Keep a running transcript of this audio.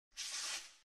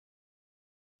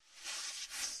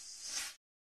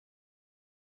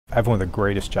I have one of the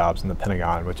greatest jobs in the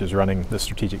Pentagon, which is running the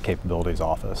Strategic Capabilities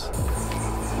Office.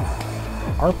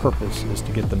 Our purpose is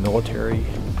to get the military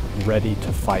ready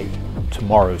to fight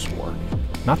tomorrow's war.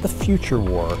 Not the future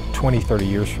war 20, 30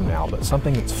 years from now, but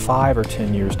something that's 5 or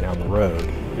 10 years down the road.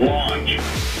 Launch.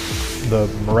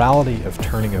 The morality of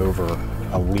turning over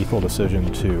a lethal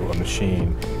decision to a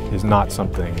machine is not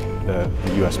something that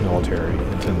the U.S. military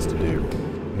intends to do.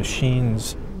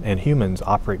 Machines and humans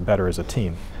operate better as a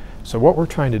team. So what we're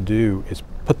trying to do is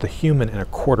put the human in a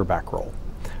quarterback role,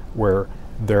 where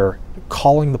they're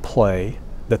calling the play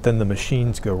that then the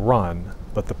machines go run,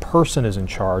 but the person is in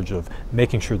charge of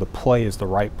making sure the play is the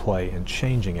right play and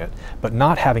changing it, but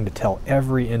not having to tell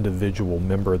every individual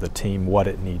member of the team what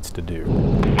it needs to do.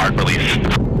 Mark release.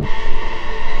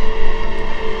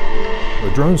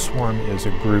 A drone swarm is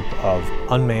a group of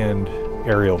unmanned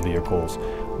aerial vehicles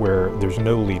where there's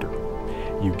no leader.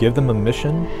 You give them a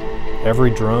mission,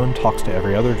 every drone talks to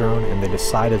every other drone, and they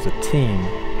decide as a team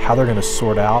how they're going to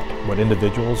sort out what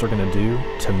individuals are going to do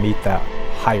to meet that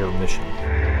higher mission.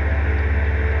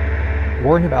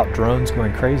 Worrying about drones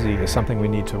going crazy is something we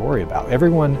need to worry about.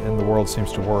 Everyone in the world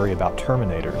seems to worry about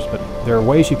Terminators, but there are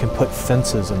ways you can put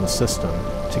fences in the system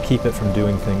to keep it from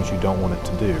doing things you don't want it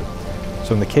to do.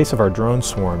 So in the case of our drone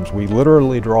swarms, we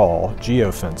literally draw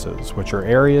geofences, which are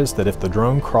areas that if the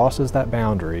drone crosses that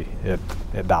boundary,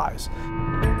 it dies.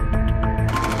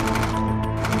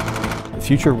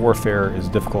 Future warfare is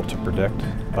difficult to predict,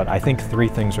 but I think 3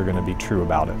 things are going to be true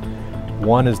about it.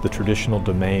 One is the traditional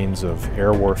domains of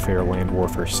air warfare, land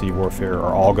warfare, sea warfare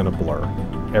are all going to blur.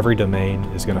 Every domain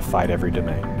is going to fight every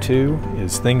domain. 2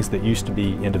 is things that used to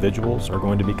be individuals are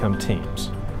going to become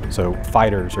teams. So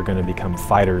fighters are going to become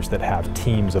fighters that have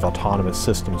teams of autonomous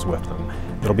systems with them.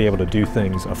 They'll be able to do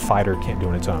things a fighter can't do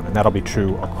on its own, and that'll be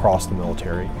true across the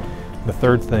military. The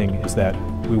third thing is that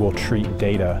we will treat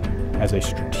data as a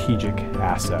strategic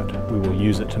asset. We will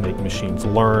use it to make machines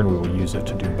learn, we will use it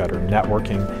to do better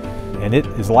networking, and it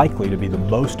is likely to be the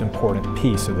most important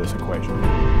piece of this equation.